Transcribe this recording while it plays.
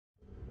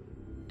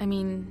I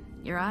mean,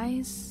 your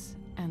eyes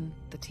and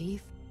the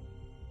teeth.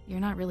 You're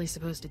not really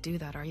supposed to do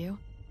that, are you?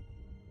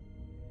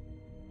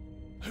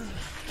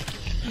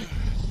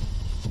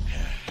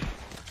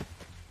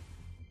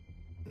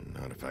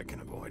 Not if I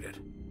can avoid it.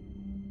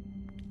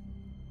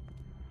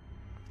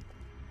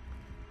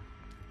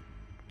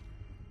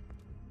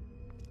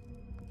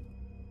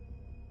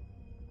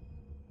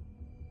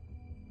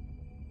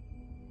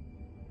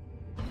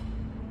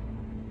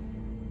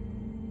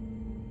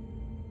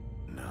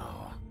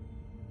 No.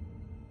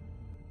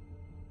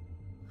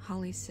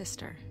 Holly's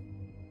sister,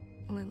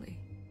 Lily.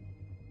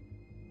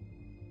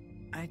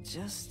 I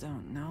just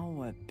don't know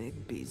what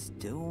Bigby's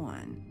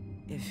doing.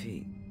 If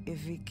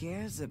he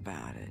cares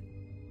about it.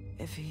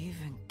 If he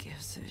even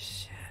gives a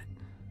shit.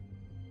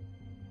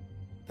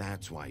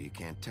 That's why you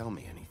can't tell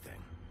me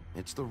anything.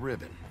 It's the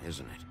ribbon,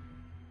 isn't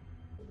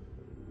it?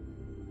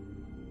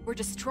 We're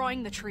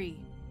destroying the tree.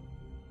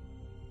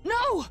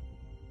 No!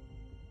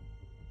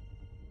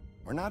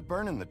 We're not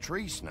burning the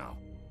tree, Snow.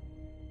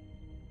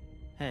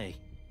 Hey,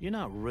 you're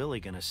not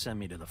really gonna send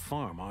me to the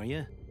farm, are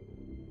you?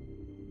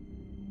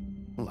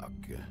 Look,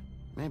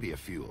 maybe a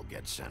few will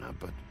get sent up,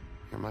 but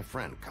you're my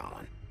friend,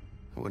 Colin.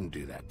 I wouldn't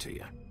do that to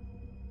you.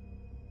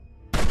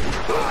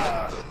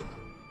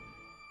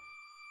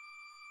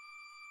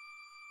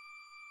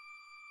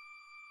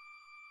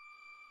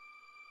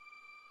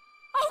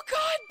 Oh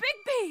God,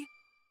 Bigby!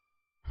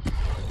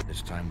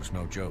 This time was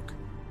no joke.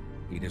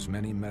 Eat as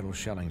many metal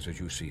shellings as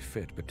you see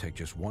fit, but take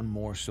just one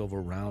more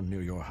silver round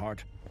near your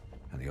heart,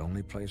 and the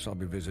only place I'll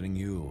be visiting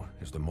you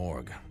is the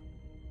morgue.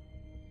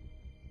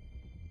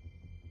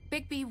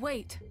 Bigby,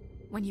 wait.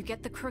 When you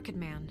get the Crooked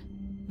Man,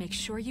 make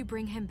sure you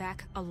bring him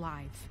back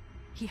alive.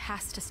 He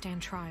has to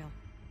stand trial.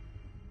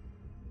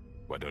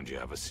 Why don't you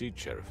have a seat,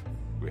 Sheriff?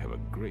 We have a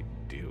great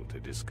deal to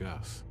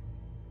discuss.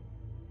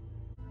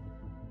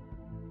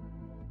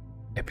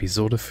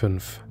 Episode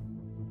 5.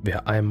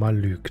 Wer einmal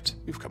lügt.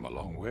 You've come a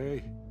long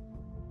way.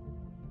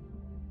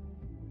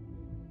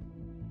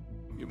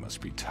 You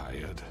must be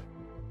tired.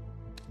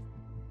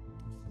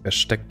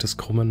 Versteck des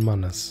krummen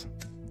Mannes.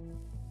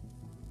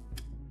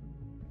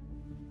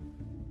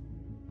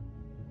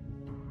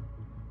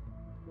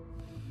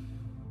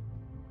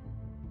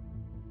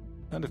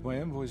 And if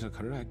my envoys are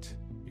correct,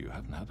 you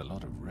haven't had a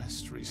lot of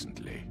rest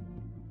recently.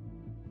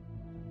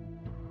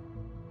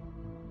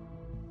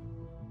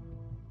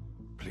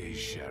 Please,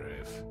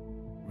 Sheriff,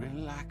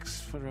 relax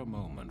for a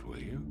moment, will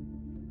you?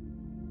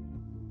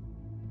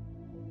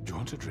 Do you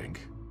want a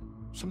drink?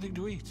 Something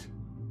to eat?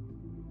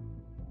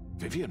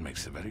 Vivian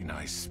makes a very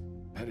nice,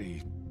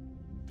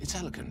 it's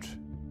elegant.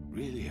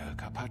 Really a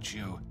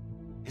carpaccio.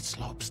 It's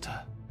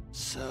lobster.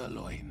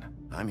 Sirloin.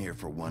 I'm here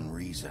for one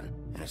reason,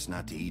 and it's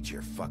not to eat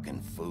your fucking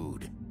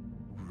food.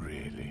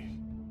 Really?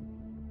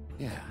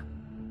 Yeah.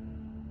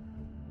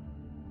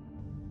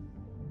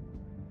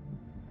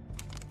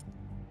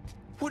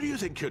 What do you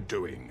think you're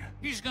doing?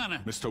 He's gonna...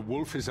 Mr.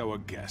 Wolf is our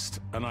guest,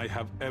 and I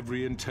have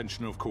every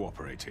intention of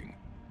cooperating.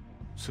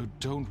 So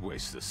don't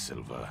waste the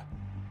silver.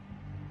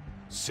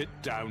 Sit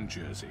down,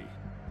 Jersey.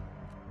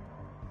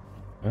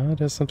 Ja,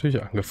 der ist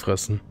natürlich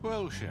angefressen.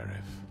 Well,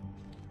 Sheriff,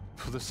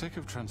 for the sake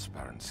of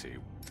transparency,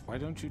 why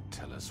don't you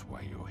tell us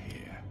why you're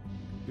here?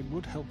 It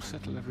would help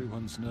settle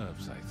everyone's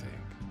nerves, I think.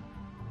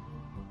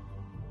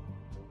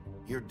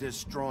 You're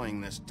destroying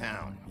this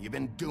town. You've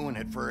been doing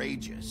it for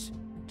ages.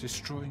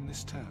 Destroying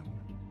this town?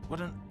 What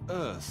on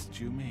earth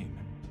do you mean?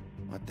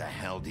 What the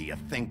hell do you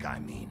think I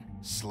mean?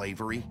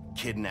 Slavery?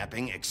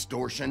 Kidnapping?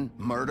 Extortion?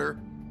 Murder?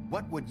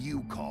 What would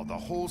you call the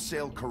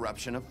wholesale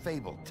corruption of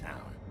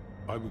Fabletown?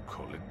 I would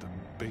call it the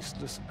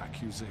baseless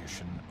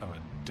accusation of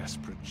a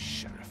desperate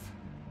sheriff.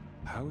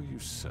 How are you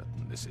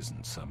certain this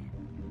isn't some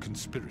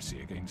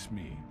conspiracy against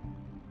me?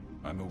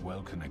 I'm a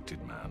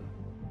well-connected man,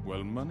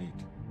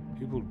 well-moneyed.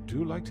 People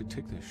do like to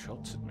take their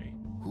shots at me.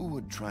 Who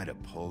would try to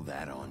pull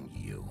that on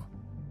you?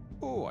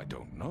 Oh, I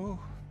don't know.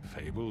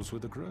 Fables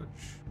with a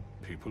grudge.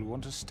 People who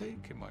want a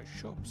stake in my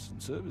shops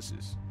and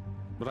services.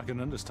 But I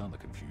can understand the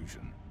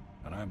confusion,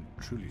 and I'm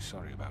truly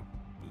sorry about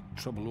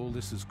the trouble all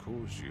this has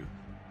caused you.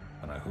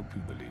 And I hope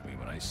you believe me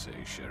when I say,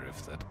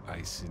 Sheriff, that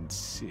I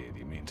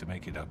sincerely mean to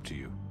make it up to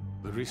you.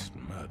 The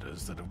recent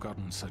murders that have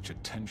gotten such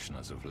attention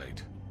as of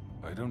late,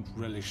 I don't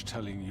relish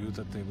telling you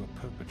that they were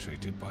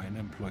perpetrated by an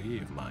employee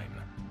of mine.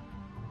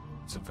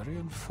 It's a very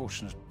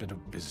unfortunate bit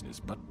of business,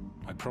 but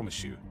I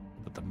promise you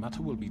that the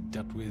matter will be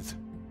dealt with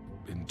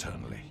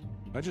internally.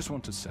 I just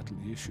want to settle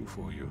the issue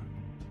for you,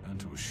 and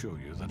to assure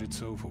you that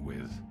it's over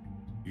with.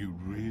 You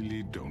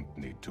really don't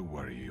need to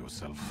worry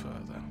yourself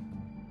further.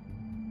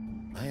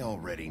 I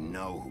already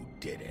know who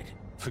did it.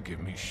 Forgive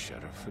me,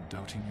 Sheriff, for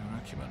doubting your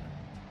acumen,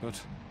 but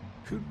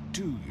who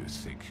do you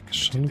think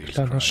Schon committed these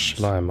kleiner crimes?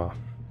 Schleimer.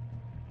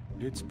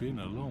 It's been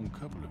a long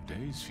couple of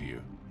days for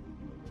you.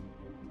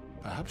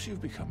 Perhaps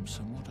you've become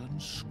somewhat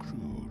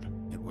unscrewed.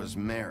 It was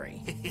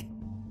Mary.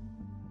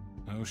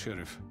 No,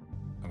 Sheriff.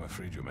 I'm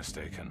afraid you're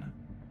mistaken.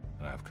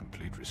 And I have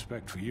complete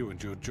respect for you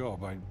and your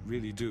job, I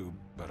really do,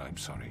 but I'm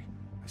sorry.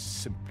 I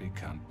simply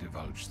can't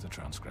divulge the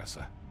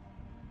transgressor.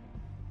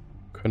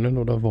 können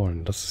oder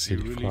wollen? Das ist hier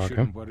You die really Frage.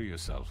 shouldn't worry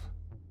yourself.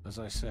 As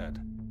I said,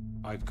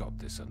 I've got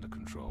this under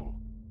control.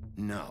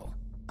 No,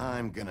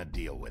 I'm gonna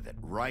deal with it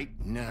right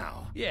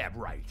now. Yeah,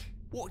 right.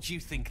 What do you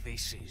think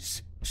this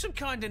is? Some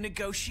kind of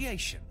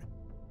negotiation?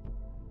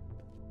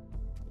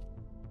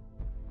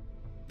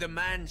 The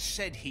man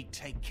said he'd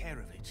take care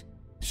of it.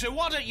 So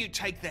why don't you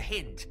take the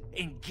hint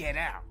and get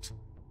out?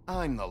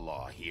 I'm the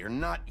law here,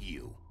 not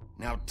you.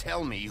 Now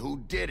tell me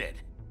who did it.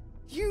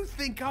 You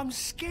think I'm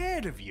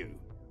scared of you?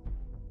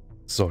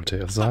 Sollte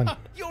er sein.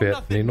 Wir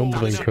hätten ihn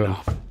umbringen können.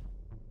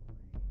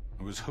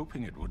 I was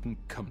hoping it wouldn't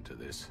come to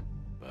this,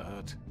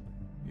 but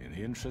in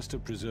the interest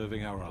of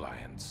preserving our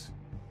alliance,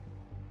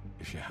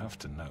 if you have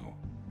to know,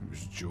 it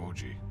was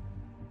Georgie.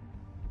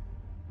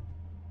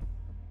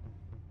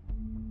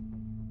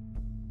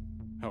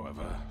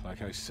 However,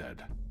 like I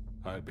said,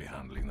 I'll be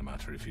handling the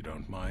matter if you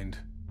don't mind.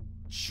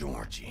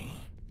 Georgie.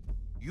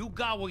 You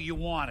got what you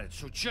wanted,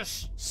 so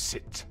just...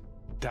 Sit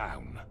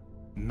down.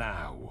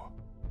 Now.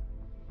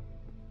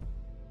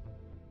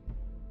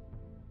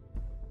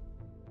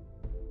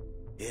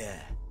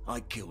 Yeah, I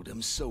killed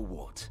him, so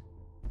what?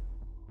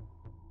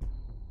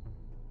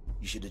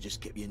 You should have just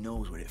kept your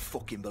nose where it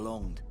fucking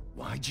belonged.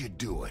 Why'd you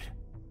do it?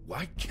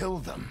 Why kill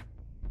them?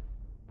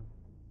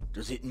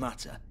 Does it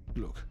matter?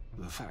 Look,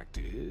 the fact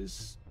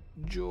is,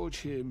 George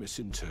here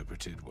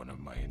misinterpreted one of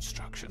my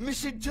instructions.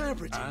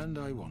 Misinterpreted? And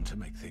I want to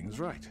make things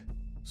right.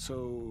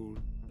 So,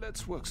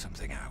 let's work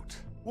something out.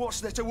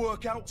 What's there to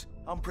work out?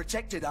 I'm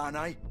protected, aren't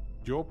I?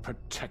 Your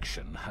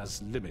protection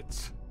has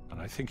limits, and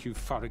I think you've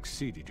far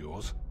exceeded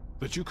yours.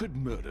 But you could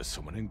murder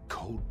someone in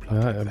cold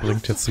blood. Ja,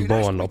 bringt jetzt ein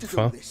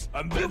Bauernopfer.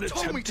 And then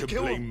attempt to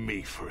blame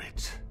me for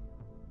it.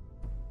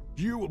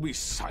 You will be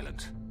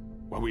silent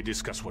while we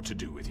discuss what to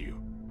do with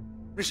you.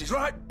 This is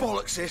right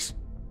bollocks, sis.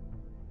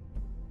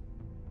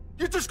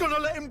 You're just gonna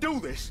let him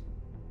do this?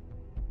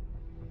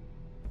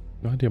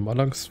 Ja, die haben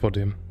alle Angst vor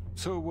dem.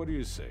 So what do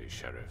you say,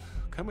 Sheriff?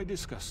 Can we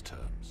discuss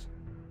terms?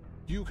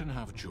 You can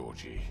have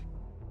Georgie.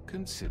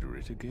 Consider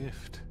it a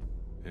gift,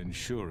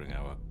 ensuring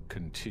our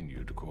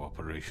continued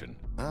cooperation.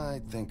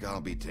 I think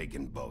I'll be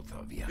taking both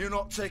of you. You're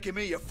not taking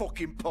me, you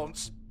fucking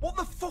ponce. What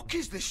the fuck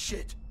is this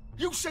shit?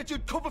 You said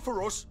you'd cover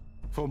for us.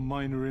 For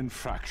minor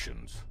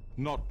infractions,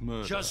 not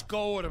murder. Just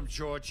go with him,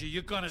 Georgie.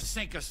 You're gonna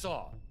sink us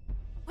all.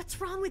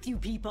 What's wrong with you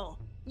people?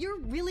 You're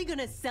really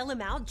gonna sell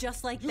him out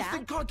just like that? You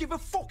think I give a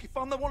fuck if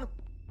I'm the one...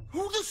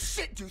 Who the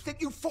shit do you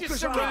think you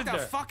fuckers are? Get the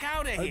fuck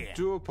out of here! I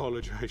do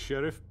apologize,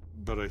 Sheriff,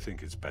 but I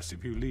think it's best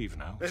if you leave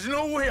now. There's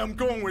no way I'm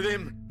going with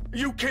him. Are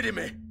you kidding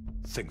me?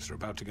 Things are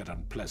about to get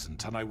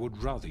unpleasant, and I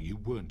would rather you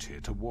weren't here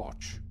to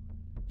watch.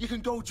 You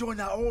can go join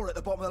that whore at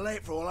the bottom of the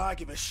lake for all I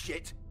give a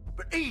shit.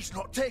 But he's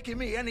not taking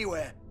me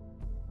anywhere.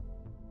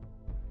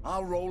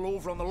 I'll roll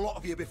over on the lot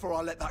of you before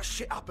I let that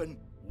shit happen.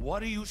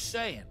 What are you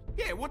saying?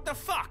 Yeah, what the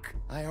fuck?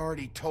 I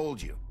already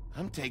told you.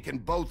 I'm taking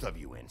both of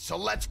you in, so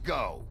let's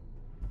go.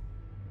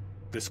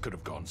 This could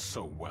have gone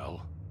so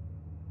well.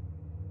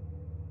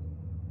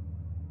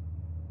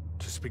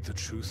 To speak the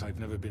truth, I've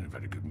never been a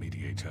very good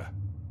mediator.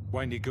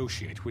 Why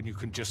negotiate when you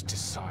can just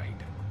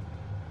decide?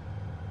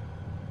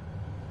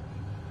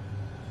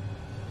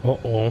 Oh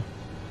oh.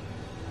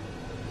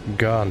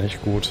 Gar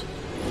nicht gut.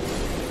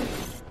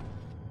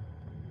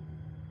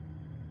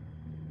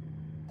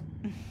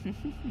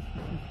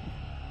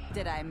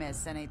 Did I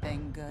miss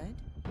anything good?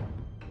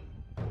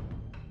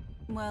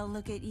 Well,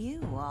 look at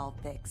you, all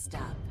fixed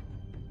up.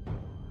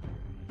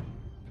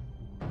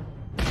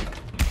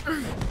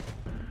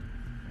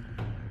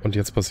 Und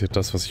jetzt passiert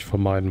das, was ich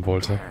vermeiden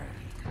wollte.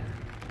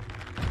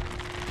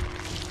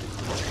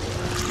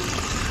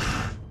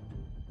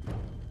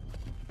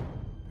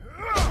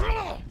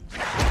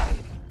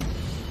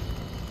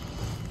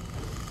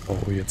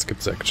 Oh, jetzt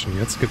gibt's Action,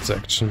 jetzt gibt's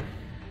Action.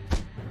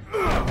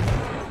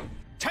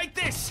 Take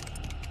this!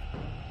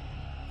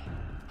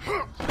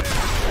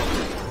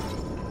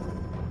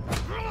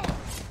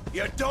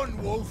 You're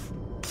done, Wolf.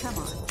 Come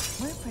on,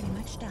 we're pretty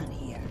much done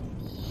here.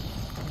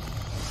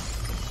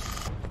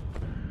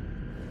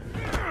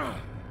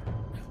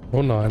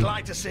 Oh nein. I'd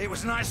like to say it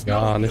was nice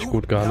Gar knowing nicht you,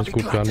 gut, gar and I'll nicht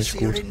be gut, glad gar to nicht see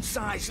your gut.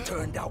 insides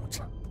turned out.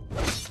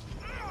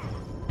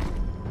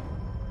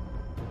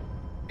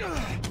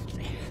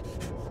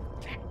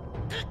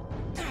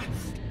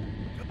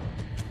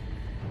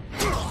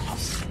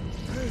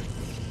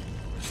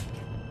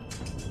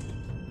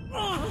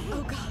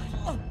 Oh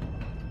God.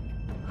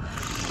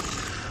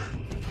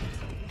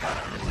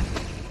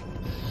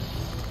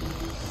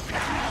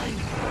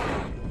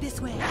 This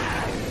way.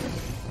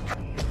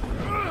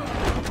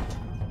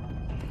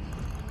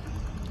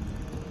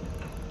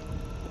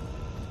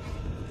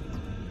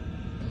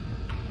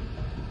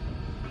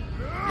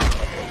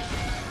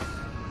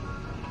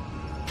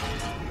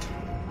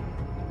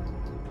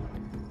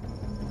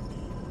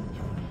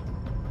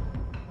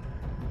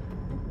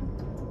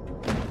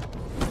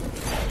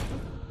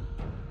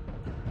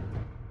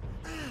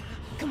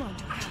 Come on,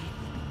 Georgie.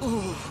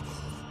 Oh,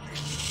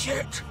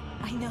 shit.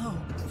 I know.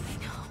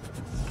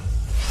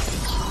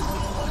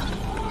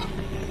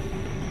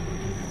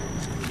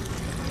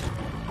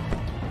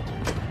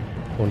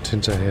 und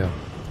hinterher.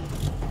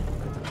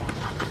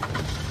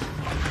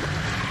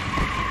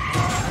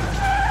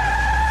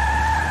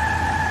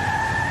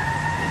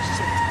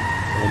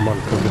 Oh Mann,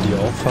 können wir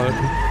die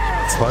aufhalten?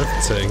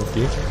 Zweifelt ja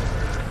irgendwie.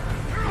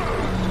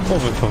 Oh,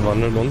 wir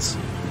verwandeln uns.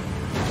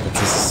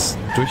 Jetzt ist es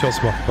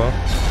durchaus machbar.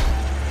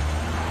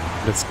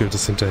 Jetzt gilt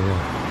es hinterher.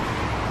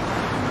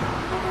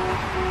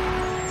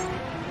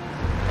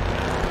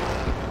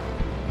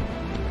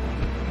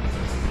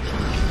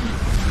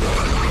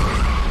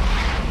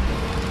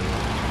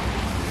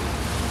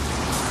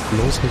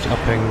 Bloß nicht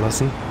abhängen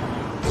lassen.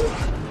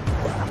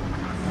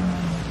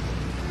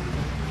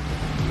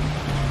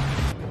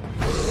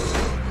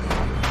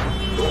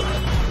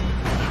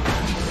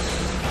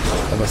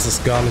 Aber es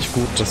ist gar nicht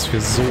gut, dass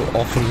wir so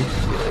offen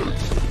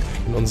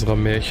in unserer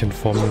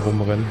Märchenform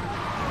rumrennen.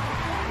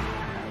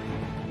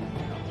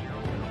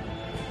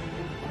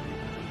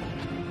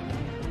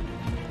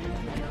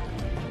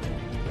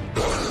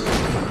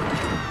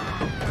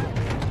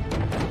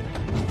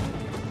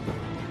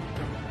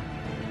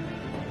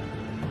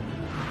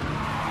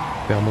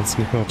 Wir haben uns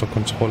nicht mehr unter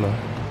Kontrolle.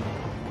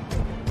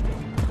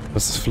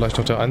 Das ist vielleicht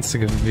auch der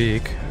einzige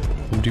Weg,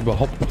 um die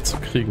überhaupt noch zu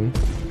kriegen.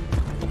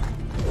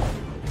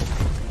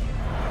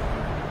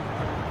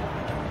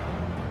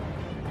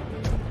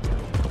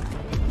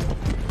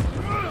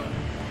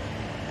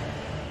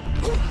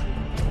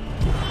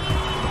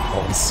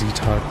 Oh, es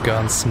sieht halt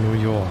ganz New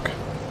York.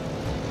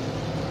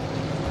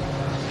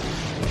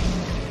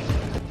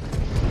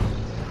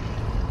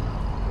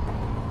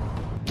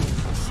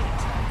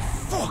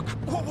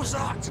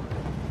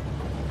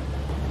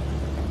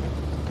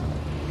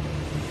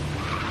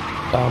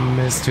 Ah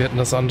Mist, wir hätten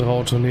das andere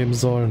Auto nehmen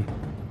sollen.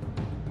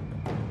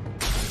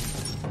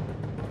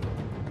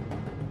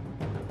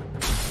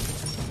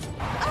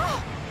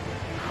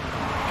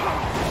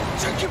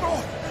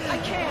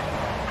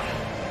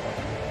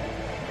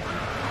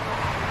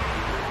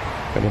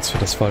 Wir haben uns für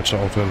das falsche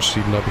Auto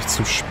entschieden, da habe ich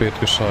zu spät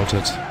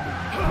geschaltet.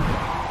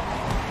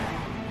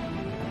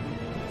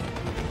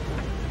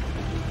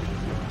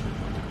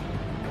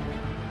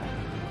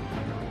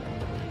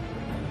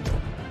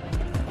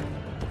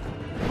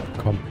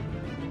 Komm.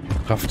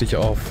 Raff dich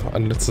auf.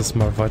 Ein letztes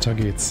Mal. Weiter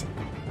geht's.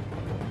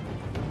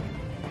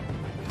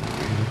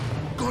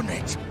 Gun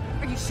it.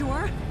 Are you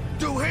sure?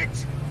 Do it.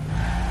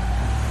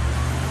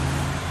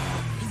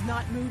 He's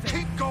not moving.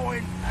 Keep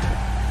going.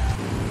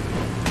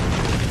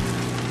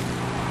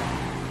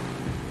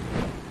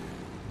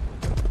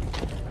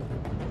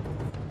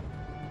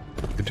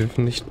 Wir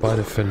dürfen nicht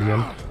beide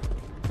verlieren.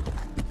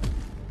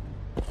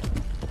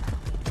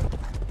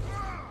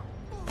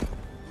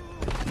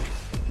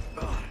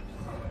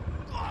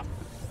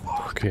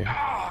 Okay.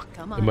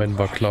 Immerhin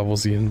war klar, wo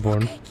sie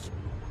hinwollen.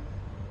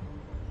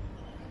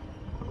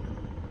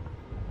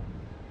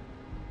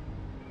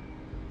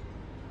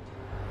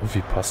 Oh,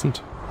 wie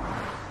passend.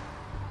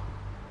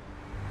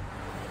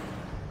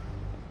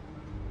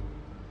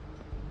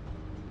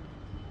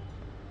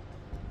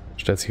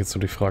 Stellt sich jetzt so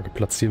die Frage,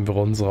 platzieren wir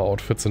unsere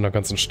Outfits in der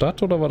ganzen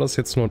Stadt oder war das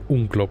jetzt nur ein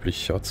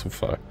unglaublicher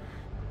Zufall?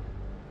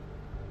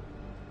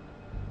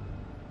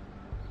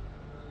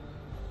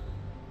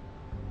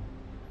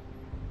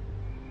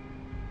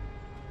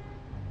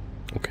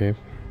 Okay.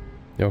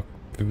 Ja,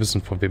 wir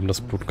wissen, von wem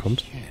das Blut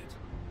kommt.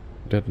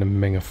 Der hat eine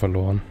Menge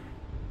verloren.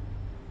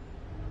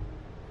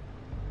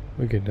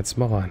 Wir gehen jetzt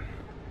mal rein.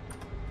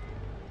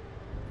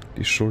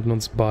 Die schulden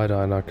uns beide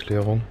eine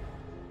Erklärung.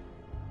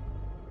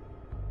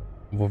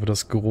 Wo wir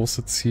das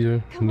große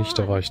Ziel nicht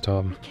erreicht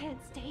haben.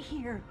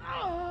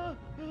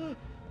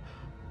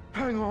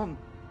 Hang on.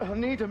 I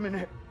need a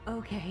minute.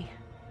 Okay.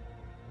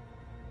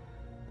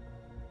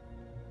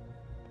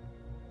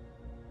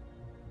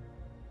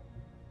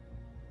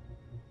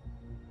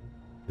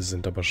 Wir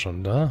sind aber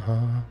schon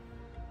da.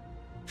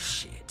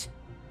 Shit.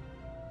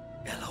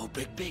 Hello,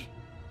 Bigby.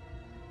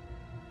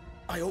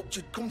 I hoped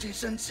you'd come to your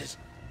senses.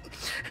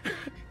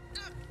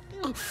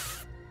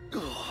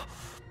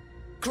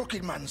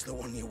 Crooked Man's the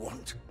one you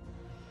want.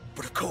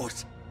 But of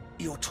course,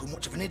 you're too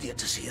much of an idiot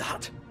to see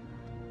that.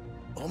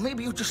 Or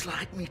maybe you just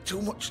like me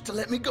too much to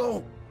let me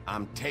go.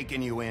 I'm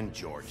taking you in,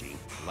 Georgie.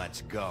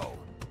 Let's go.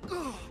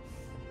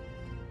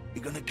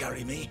 You gonna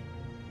carry me?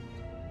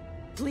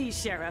 Please,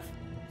 Sheriff.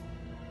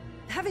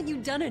 Haven't you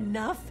done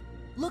enough?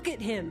 Look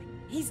at him.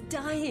 He's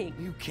dying.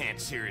 You can't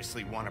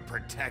seriously want to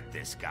protect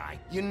this guy.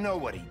 You know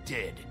what he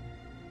did.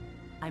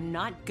 I'm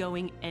not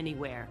going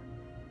anywhere.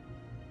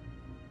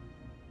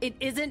 It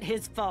isn't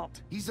his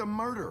fault. He's a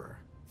murderer.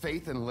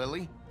 Faith and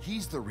Lily,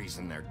 he's the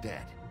reason they're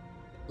dead.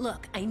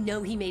 Look, I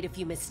know he made a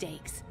few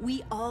mistakes.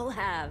 We all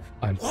have.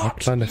 Ein paar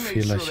kleine He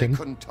made sure they Fehlerchen.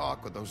 couldn't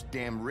talk with those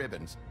damn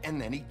ribbons, and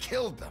then he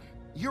killed them.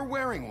 You're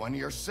wearing one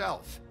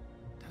yourself.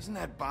 Doesn't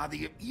that bother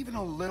you even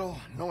a little,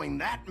 knowing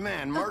that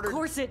man murdered? Of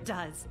course it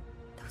does.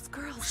 Those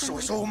girls. So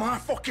it's all my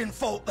fucking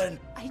fault then?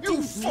 I You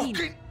didn't mean-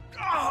 fucking...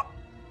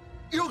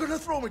 You're gonna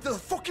throw me to the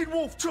fucking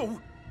wolf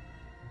too?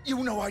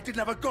 You know I didn't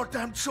have a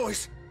goddamn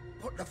choice.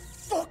 What the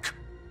fuck?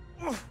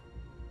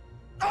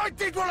 I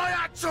did what I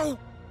had to!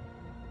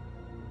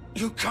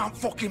 You can't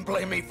fucking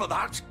blame me for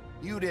that.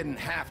 You didn't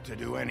have to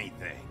do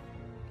anything.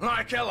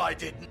 Like hell I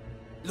didn't.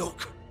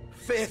 Look,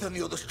 Faith and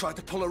the others tried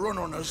to pull a run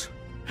on us.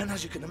 And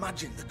as you can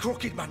imagine, the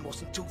Crooked Man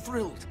wasn't too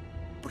thrilled.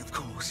 But of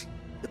course,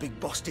 the big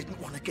boss didn't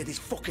want to get his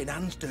fucking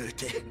hands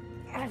dirty.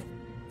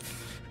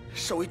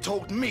 So he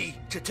told me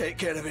to take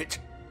care of it.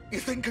 You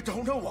think I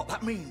don't know what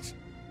that means?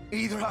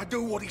 Either I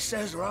do what he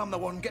says or I'm the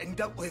one getting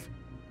dealt with.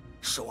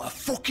 So I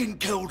fucking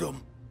killed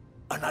him.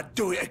 And I'd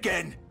do it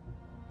again.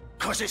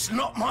 Cause it's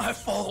not my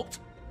fault.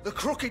 The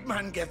Crooked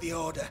Man gave the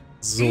order.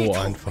 So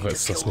einfach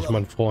ist das nicht,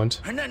 mein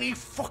Freund. And then he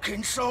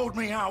fucking sold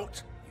me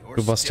out.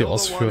 Du warst die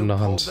ausführende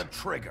Hand.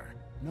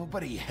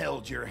 Nobody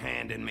held your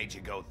hand and made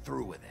you go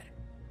through with it.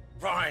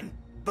 Fine.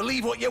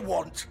 Believe what you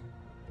want.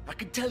 I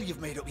can tell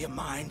you've made up your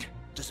mind.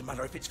 Doesn't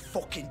matter if it's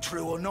fucking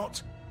true or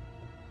not.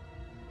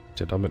 Hat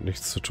ja damit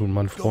nichts zu tun,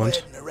 mein Go Freund.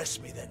 ahead and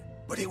arrest me then.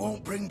 But it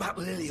won't bring back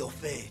Lily or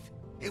Faith.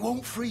 It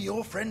won't free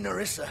your friend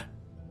Nerissa.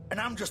 And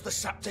I'm just the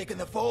sap taking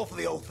the fall for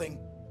the whole thing.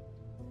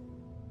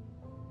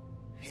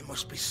 It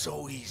must be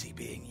so easy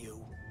being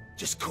you.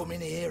 Just come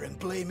in here and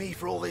blame me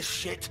for all this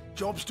shit.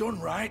 Job's done,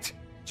 right?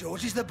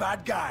 George is the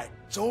bad guy.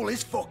 It's all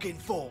his fucking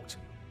fault.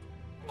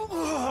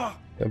 Ja,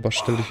 aber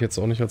stell dich jetzt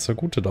auch nicht als der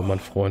Gute da, mein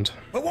Freund.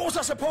 But what was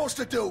I supposed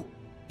to do?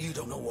 You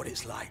don't know what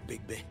it's like,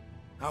 Bigby.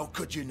 How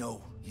could you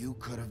know? You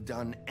could have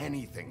done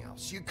anything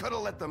else. You could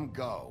have let them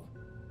go.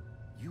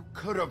 You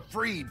could have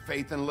freed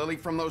Faith and Lily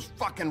from those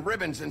fucking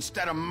ribbons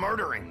instead of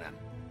murdering them.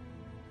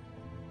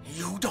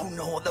 You don't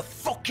know what the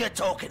fuck you're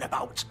talking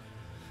about.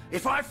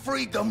 If I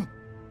freed them...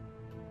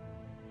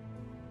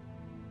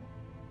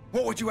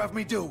 What would you have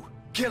me do?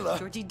 Kill her?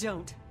 Georgie,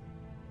 don't.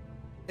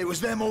 It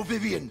was them or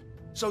Vivian.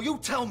 So you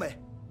tell me,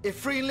 if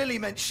freeing Lily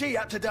meant she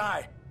had to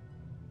die.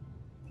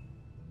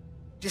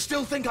 Do you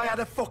still think I had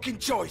a fucking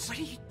choice? What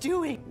are you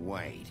doing?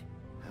 Wait,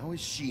 how is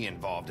she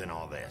involved in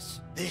all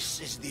this? This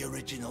is the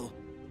original.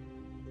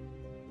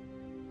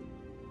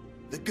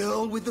 The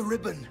girl with the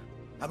ribbon.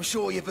 I'm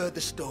sure you've heard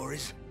the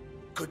stories.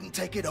 Couldn't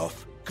take it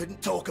off,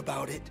 couldn't talk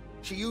about it.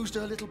 She used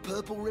her little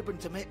purple ribbon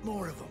to make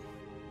more of them.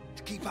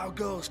 To keep our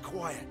girls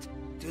quiet.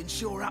 To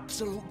ensure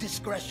absolute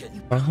discretion.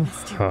 You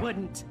promised you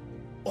wouldn't.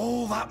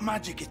 All that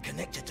magic is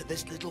connected to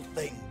this little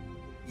thing.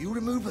 You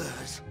remove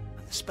hers,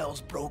 and the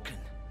spell's broken.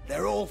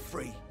 They're all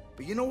free.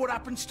 But you know what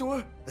happens to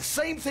her? The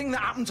same thing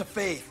that happened to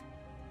Faith.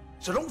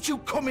 So don't you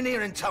come in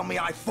here and tell me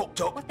I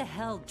fucked up. What the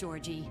hell,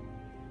 Georgie?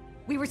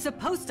 We were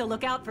supposed to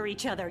look out for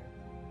each other.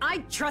 I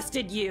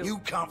trusted you. You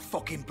can't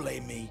fucking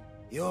blame me.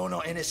 You're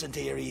not innocent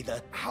here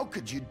either. How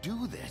could you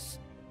do this?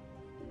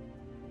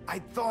 I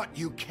thought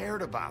you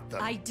cared about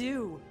them. I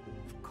do.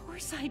 Of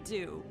course I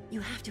do.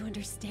 You have to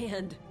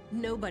understand.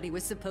 Nobody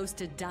was supposed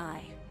to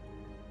die.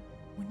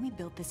 When we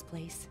built this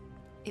place,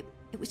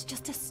 it was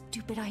just a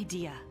stupid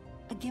idea.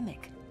 A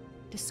gimmick.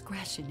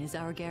 Discretion is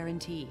our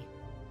guarantee.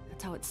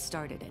 That's how it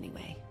started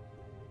anyway.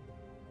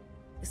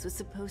 This was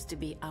supposed to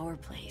be our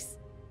place.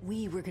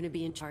 We were gonna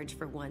be in charge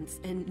for once,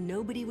 and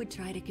nobody would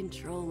try to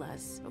control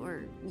us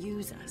or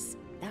use us.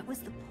 That was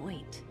the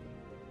point.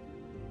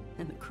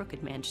 And the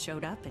Crooked Man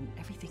showed up and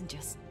everything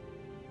just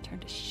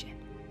turned to shit.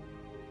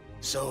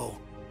 So,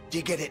 do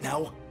you get it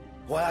now?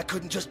 Why I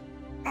couldn't just...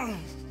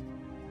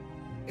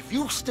 If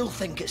you still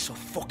think it's so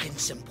fucking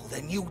simple,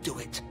 then you do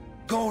it.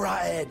 Go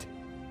right ahead.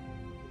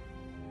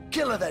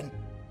 Kill her then.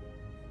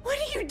 What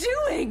are you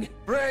doing?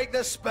 Break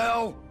the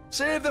spell.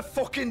 Save the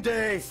fucking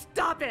day.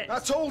 Stop it. I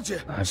told you.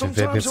 Wir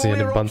werden jetzt hier in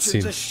den Band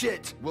ziehen.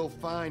 Shit. We'll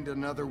find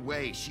another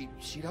way.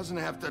 She doesn't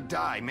have to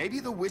die. Maybe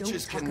the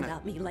witches Don't talk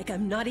about me like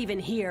I'm not even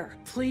here.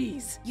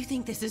 Please. You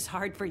think this is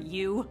hard for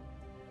you?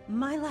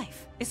 My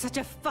life is such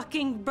a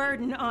fucking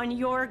burden on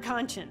your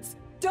conscience.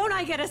 Don't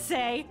I get a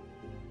say?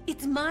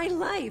 It's my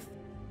life.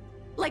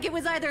 Like it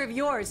was either of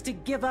yours to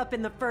give up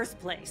in the first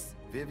place.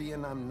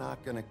 Vivian, I'm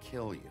not gonna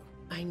kill you.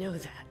 I know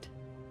that.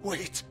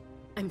 Wait.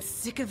 I'm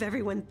sick of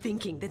everyone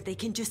thinking that they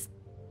can just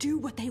do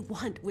what they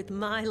want with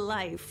my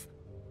life.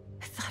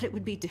 I thought it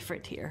would be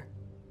different here.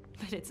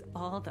 But it's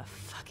all the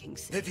fucking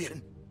same.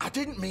 Vivian, I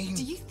didn't mean...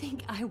 Do you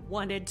think I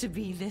wanted to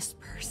be this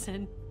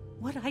person?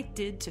 What I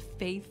did to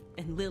Faith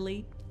and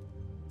Lily?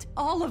 To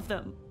all of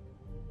them?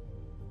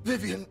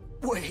 Vivian,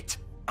 wait.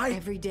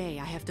 Every day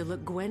I have to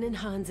look Gwen and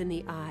Hans in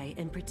the eye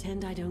and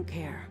pretend I don't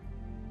care.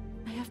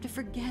 I have to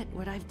forget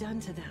what I've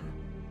done to them.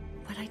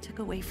 What I took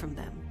away from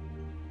them.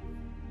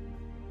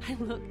 I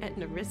look at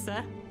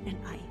Nerissa and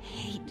I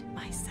hate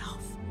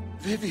myself.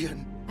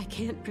 Vivian. I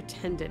can't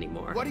pretend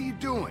anymore. What are you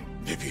doing?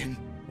 Vivian.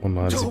 Oh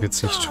nein, sie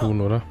wird's nicht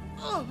tun, oder?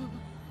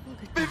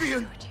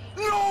 Vivian,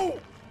 no!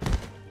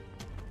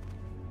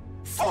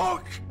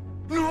 Fuck!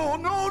 No,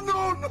 no,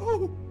 no,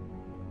 no!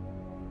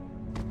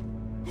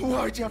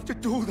 Why'd you have to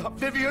do that,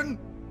 Vivian?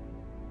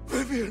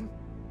 Vivian!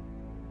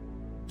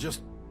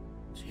 Just...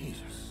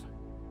 Jesus.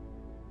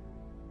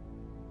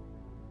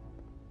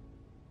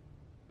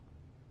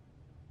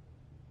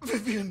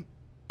 Vivian,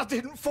 I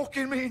didn't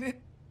fucking mean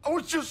it. I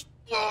was just...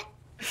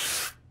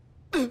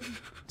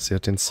 Sie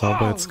hat den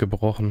Zauber jetzt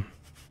gebrochen.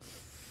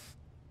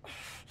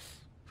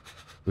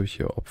 Durch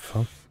ihr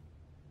Opfer.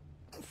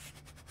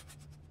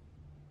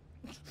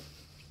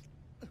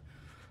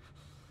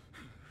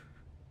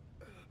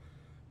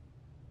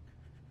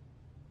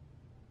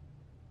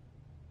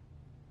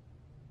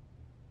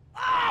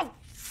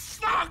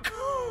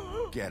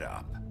 Get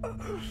up.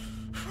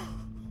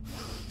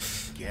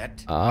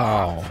 Get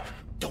up.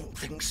 Don't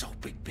think so,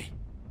 Bigby.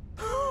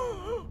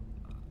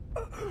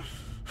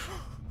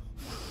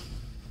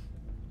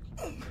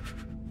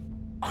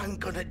 I'm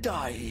gonna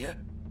die here.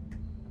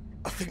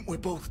 I think we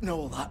both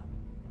know that.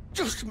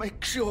 Just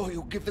make sure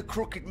you give the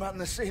crooked man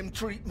the same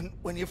treatment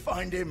when you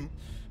find him.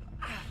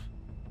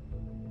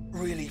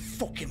 Really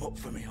fuck him up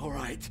for me,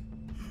 alright?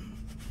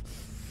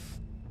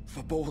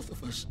 For both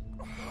of us.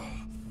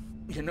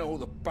 You know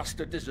the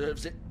bastard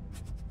deserves it.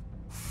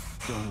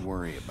 Don't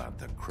worry about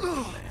the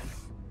crooked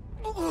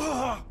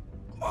man.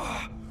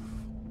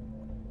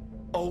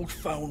 Old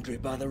foundry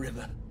by the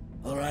river,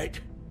 alright?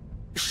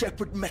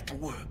 Shepherd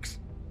Metalworks.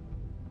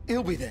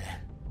 He'll be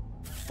there.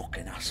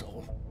 Fucking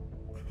asshole.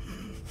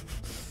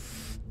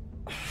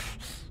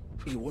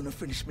 You want to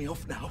finish me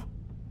off now?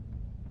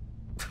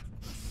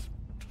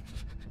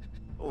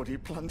 Or do you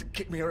plan to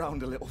kick me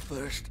around a little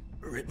first?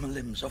 Rip my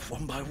limbs off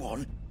one by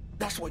one?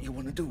 That's what you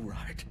want to do,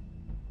 right?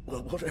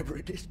 Well, whatever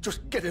it is,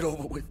 just get it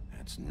over with.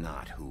 That's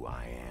not who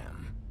I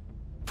am.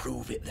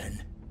 Prove it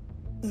then.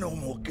 No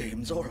more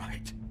games, all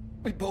right?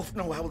 We both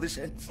know how this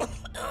ends.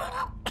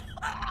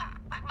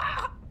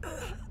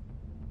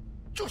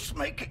 Just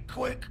make it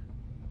quick.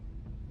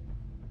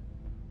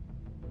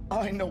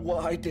 I know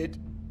what I did.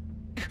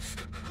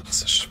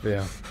 Das ist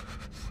schwer.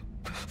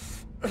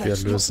 Wir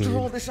Let's not lösen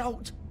draw ihn. this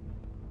out.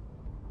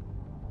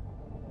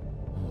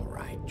 All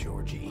right,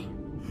 Georgie.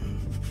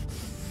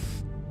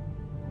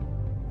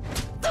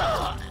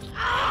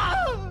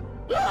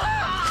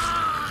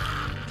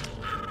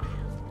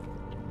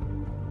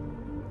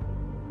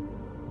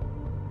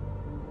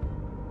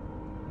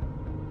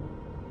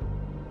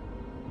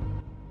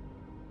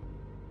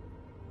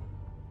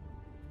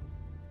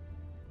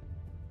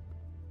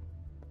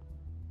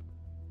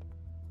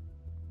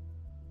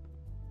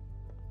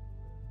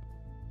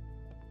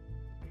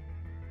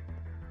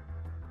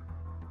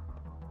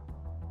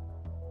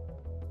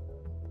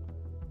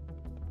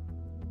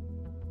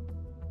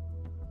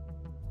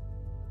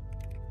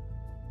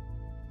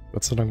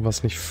 Gott sei Dank war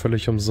es nicht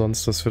völlig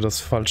umsonst, dass wir das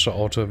falsche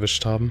Auto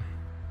erwischt haben.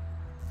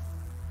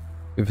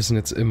 Wir wissen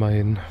jetzt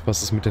immerhin,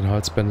 was es mit den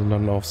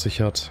Halsbändern auf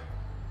sich hat.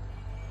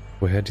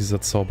 Woher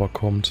dieser Zauber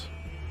kommt.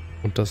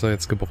 Und dass er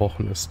jetzt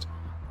gebrochen ist.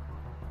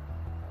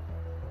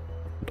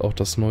 Und auch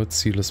das neue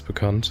Ziel ist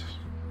bekannt.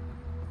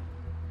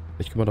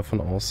 Ich gehe mal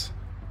davon aus,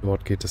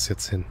 dort geht es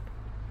jetzt hin.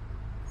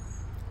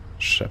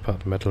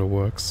 Shepherd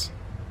Metalworks.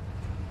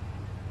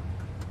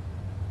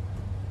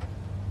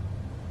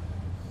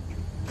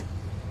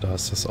 Da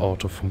ist das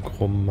Auto vom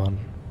krummen Mann.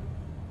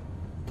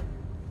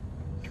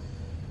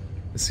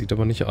 Es sieht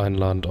aber nicht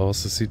einladend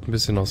aus. Es sieht ein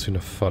bisschen aus wie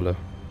eine Falle.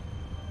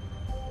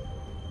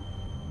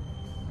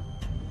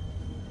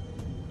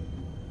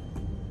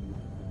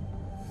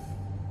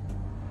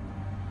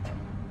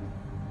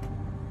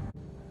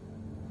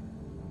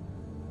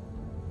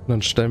 Und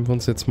dann stellen wir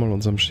uns jetzt mal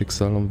unserem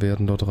Schicksal und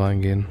werden dort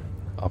reingehen.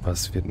 Aber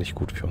es wird nicht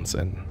gut für uns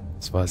enden.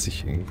 Das weiß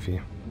ich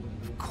irgendwie.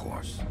 Of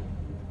course.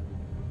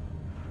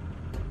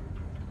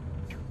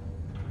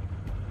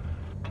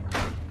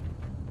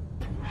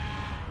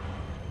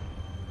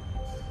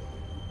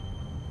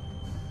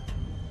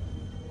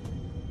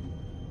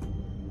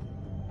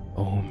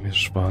 Oh, mir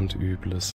schwant Übles.